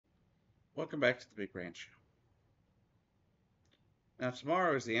Welcome back to the Big Ranch Show. Now,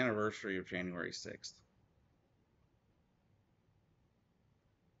 tomorrow is the anniversary of January 6th.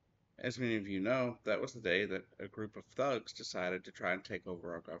 As many of you know, that was the day that a group of thugs decided to try and take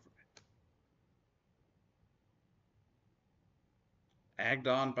over our government. Agged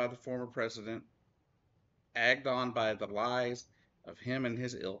on by the former president, agged on by the lies of him and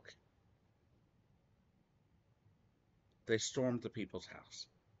his ilk, they stormed the people's house,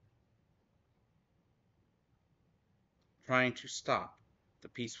 trying to stop the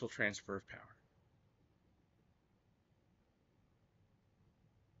peaceful transfer of power.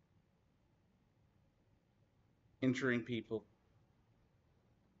 Injuring people,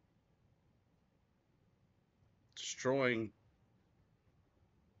 destroying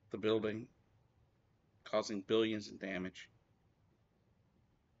the building, causing billions in damage,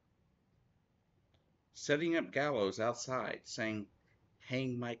 setting up gallows outside saying,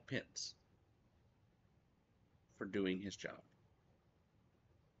 "Hang Mike Pence," for doing his job.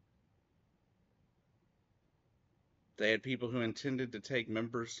 They had people who intended to take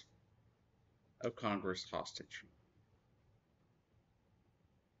members of Congress hostage,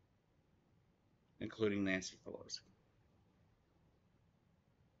 including Nancy Pelosi.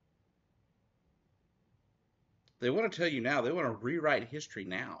 They want to tell you now, they want to rewrite history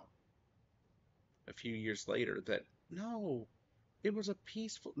now, a few years later, that no, it was a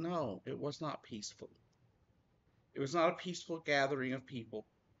peaceful, no, it was not peaceful. It was not a peaceful gathering of people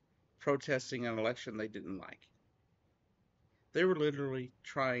protesting an election they didn't like. They were literally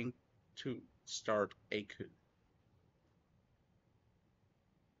trying to start a coup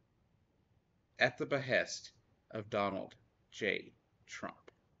at the behest of Donald J. Trump.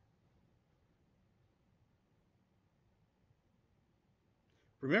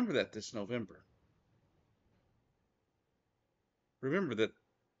 Remember that this November. Remember that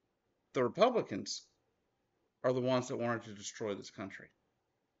the Republicans are the ones that wanted to destroy this country.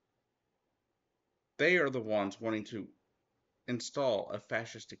 They are the ones wanting to install a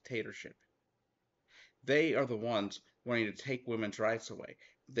fascist dictatorship. They are the ones wanting to take women's rights away.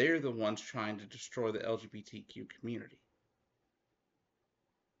 They're the ones trying to destroy the LGBTQ community.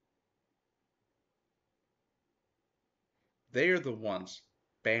 They are the ones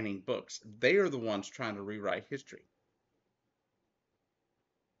banning books. They are the ones trying to rewrite history.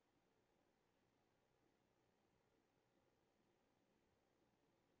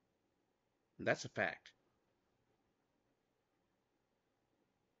 And that's a fact.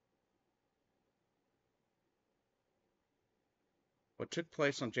 What took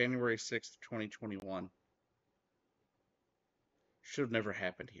place on January 6th, 2021 should have never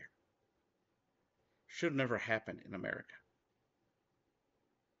happened here. Should have never happened in America.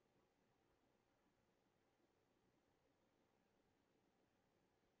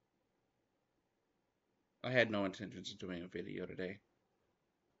 I had no intentions of doing a video today,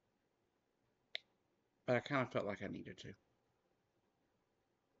 but I kind of felt like I needed to.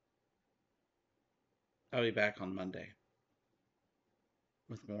 I'll be back on Monday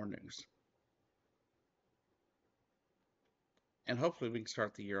with more news. And hopefully we can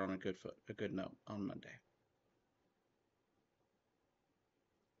start the year on a good note on Monday.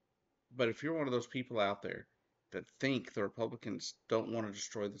 But if you're one of those people out there that think the Republicans don't want to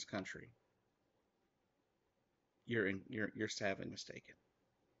destroy this country, you're sadly mistaken.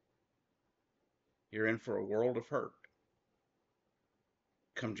 You're in for a world of hurt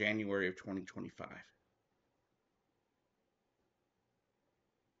come January of 2025.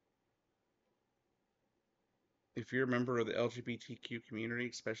 If you're a member of the LGBTQ community,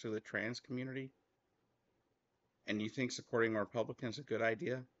 especially the trans community, and you think supporting Republicans is a good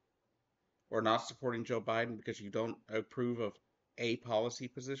idea, or not supporting Joe Biden because you don't approve of a policy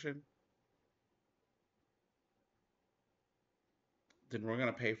position, then we're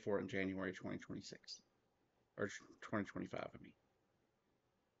going to pay for it in January 2026 or 2025, I mean.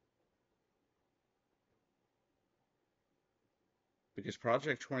 Because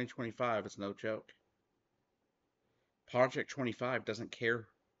Project 2025 is no joke. Project 25 doesn't care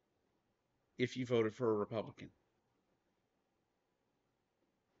if you voted for a Republican.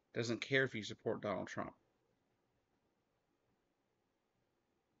 Doesn't care if you support Donald Trump.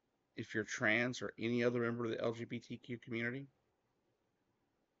 If you're trans or any other member of the LGBTQ community,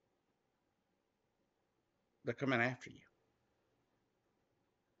 they're coming after you.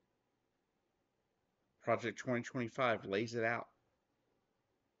 Project 2025 lays it out.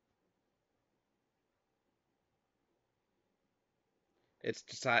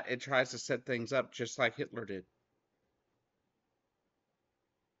 It tries to set things up just like Hitler did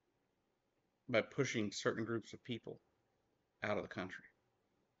by pushing certain groups of people out of the country.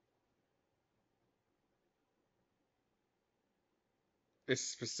 It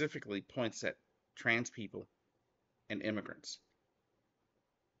specifically points at trans people and immigrants.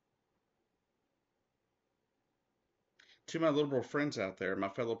 To my liberal friends out there, my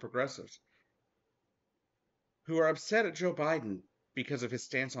fellow progressives, who are upset at Joe Biden because of his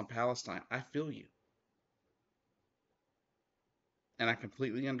stance on Palestine, I feel you. And I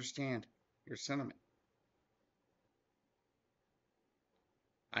completely understand your sentiment.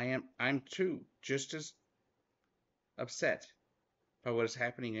 I'm too just as upset by what is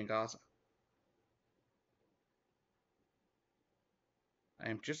happening in Gaza. I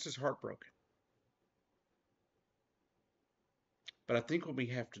am just as heartbroken. But I think what we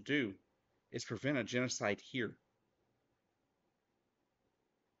have to do is prevent a genocide here.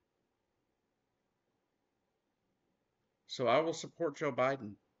 So I will support Joe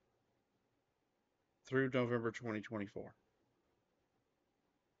Biden through November 2024.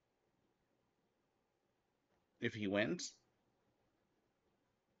 If he wins,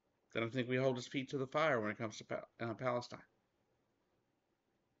 then I think we hold his feet to the fire when it comes to Palestine.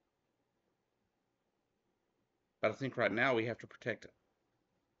 But I think right now we have to protect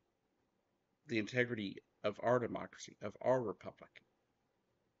the integrity of our democracy, of our republic,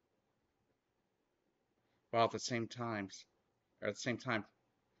 while at the same time,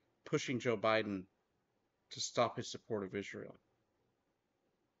 pushing Joe Biden to stop his support of Israel.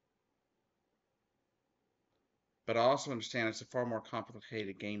 But I also understand it's a far more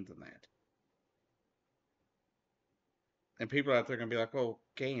complicated game than that. And people out there are going to be like, oh,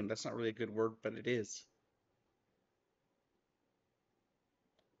 game, that's not really a good word, but it is.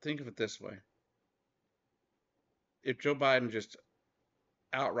 Think of it this way. If Joe Biden just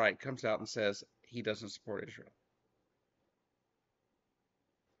outright comes out and says he doesn't support Israel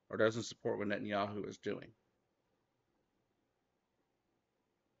or doesn't support what Netanyahu is doing,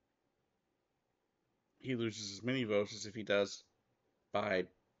 he loses as many votes as if he does by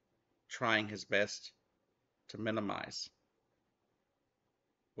trying his best to minimize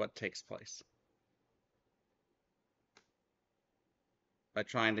what takes place, by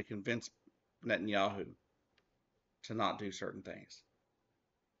trying to convince Netanyahu to not do certain things,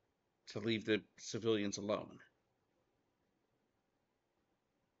 to leave the civilians alone.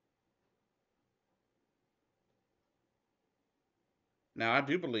 Now, I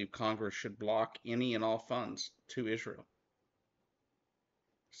do believe Congress should block any and all funds to Israel,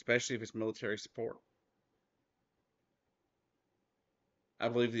 especially if it's military support. I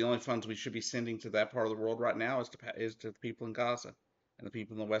believe the only funds we should be sending to that part of the world right now is to the people in Gaza and the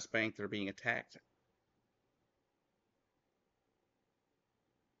people in the West Bank that are being attacked.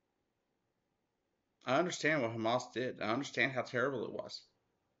 I understand what Hamas did. I understand how terrible it was,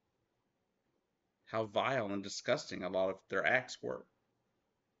 how vile and disgusting a lot of their acts were.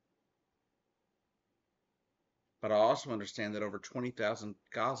 But I also understand that over 20,000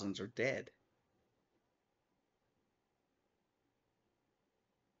 Gazans are dead.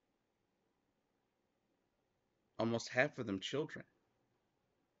 Almost half of them children.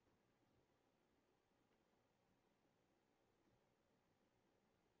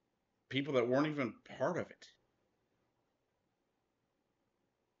 People that weren't even part of it.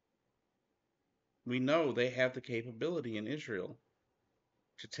 We know they have the capability in Israel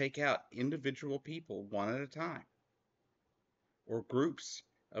to take out individual people one at a time, or groups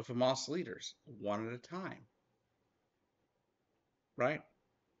of Hamas leaders one at a time. Right?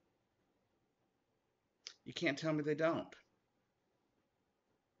 You can't tell me they don't.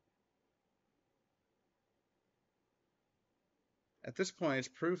 At this point, it's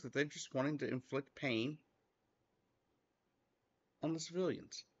proof that they're just wanting to inflict pain on the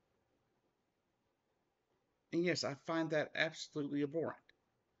civilians. And yes, I find that absolutely abhorrent.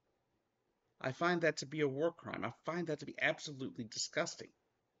 I find that to be a war crime. I find that to be absolutely disgusting.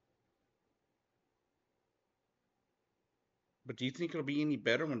 But do you think it'll be any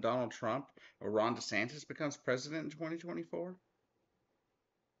better when Donald Trump or Ron DeSantis becomes president in 2024?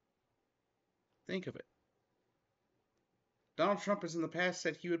 Think of it. Donald Trump has in the past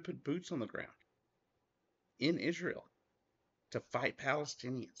said he would put boots on the ground in Israel to fight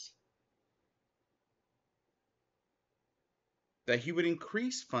Palestinians, that he would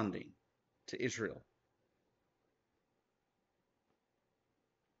increase funding to Israel,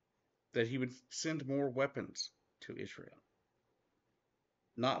 that he would send more weapons to Israel,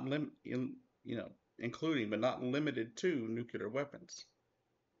 not including but not limited to nuclear weapons.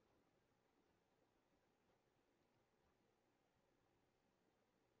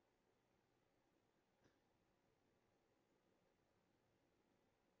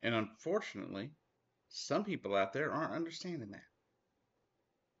 And unfortunately, some people out there aren't understanding that.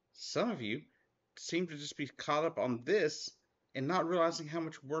 Some of you seem to just be caught up on this and not realizing how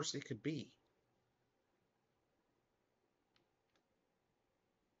much worse it could be.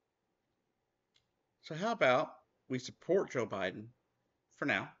 So, how about we support Joe Biden for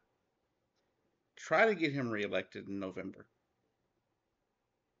now, try to get him reelected in November,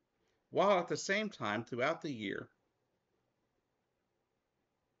 while at the same time, throughout the year,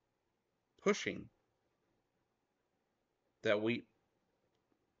 pushing that we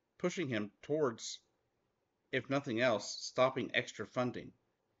pushing him towards, if nothing else, stopping extra funding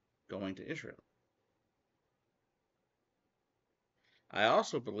going to Israel. I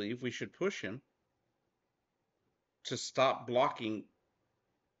also believe we should push him to stop blocking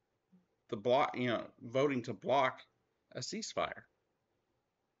voting to block a ceasefire.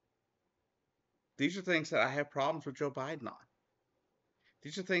 These are things that I have problems with Joe Biden on.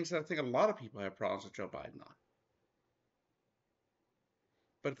 These are things that I think a lot of people have problems with Joe Biden on.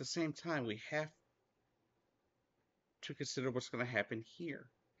 But at the same time, we have to consider what's going to happen here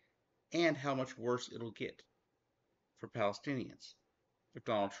and how much worse it'll get for Palestinians if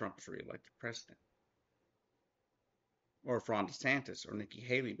Donald Trump is reelected president, or if Ron DeSantis or Nikki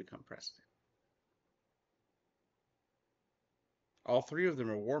Haley become president. All three of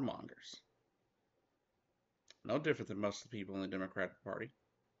them are warmongers. No different than most of the people in the Democratic Party.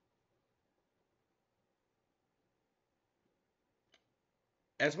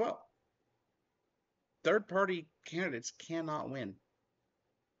 As well, third party candidates cannot win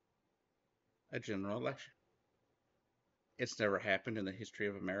a general election. It's never happened in the history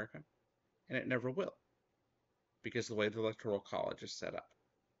of America, and it never will, because of the way the Electoral College is set up.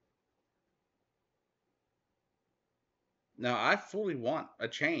 Now, I fully want a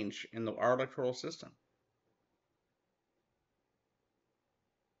change in our electoral system.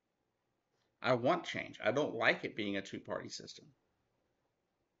 I want change. I don't like it being a two-party system.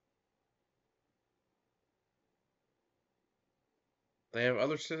 They have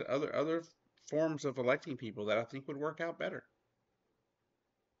other forms of electing people that I think would work out better.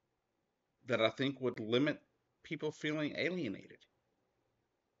 That I think would limit people feeling alienated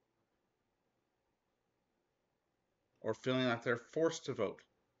or feeling like they're forced to vote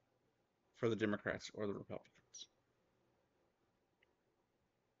for the Democrats or the Republicans.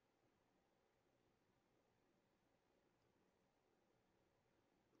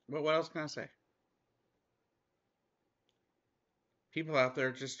 But what else can I say? People out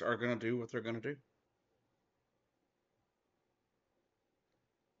there just are going to do what they're going to do.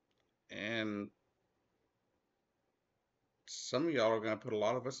 And some of y'all are going to put a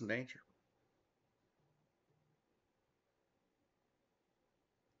lot of us in danger.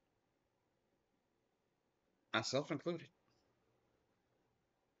 Myself included.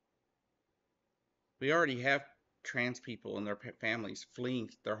 We already have trans people and their families fleeing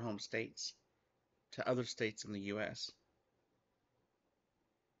their home states to other states in the U.S.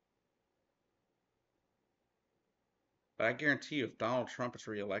 But I guarantee you, if Donald Trump is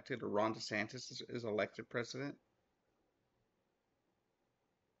reelected or Ron DeSantis is elected president,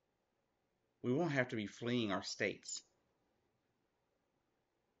 we won't have to be fleeing our states.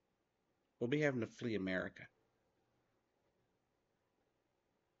 We'll be having to flee America.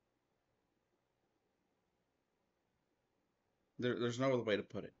 There's no other way to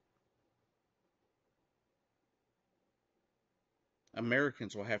put it.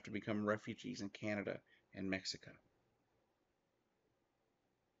 Americans will have to become refugees in Canada and Mexico.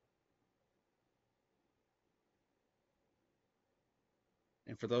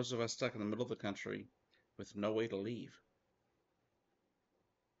 And for those of us stuck in the middle of the country with no way to leave,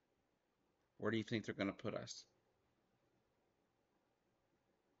 where do you think they're going to put us?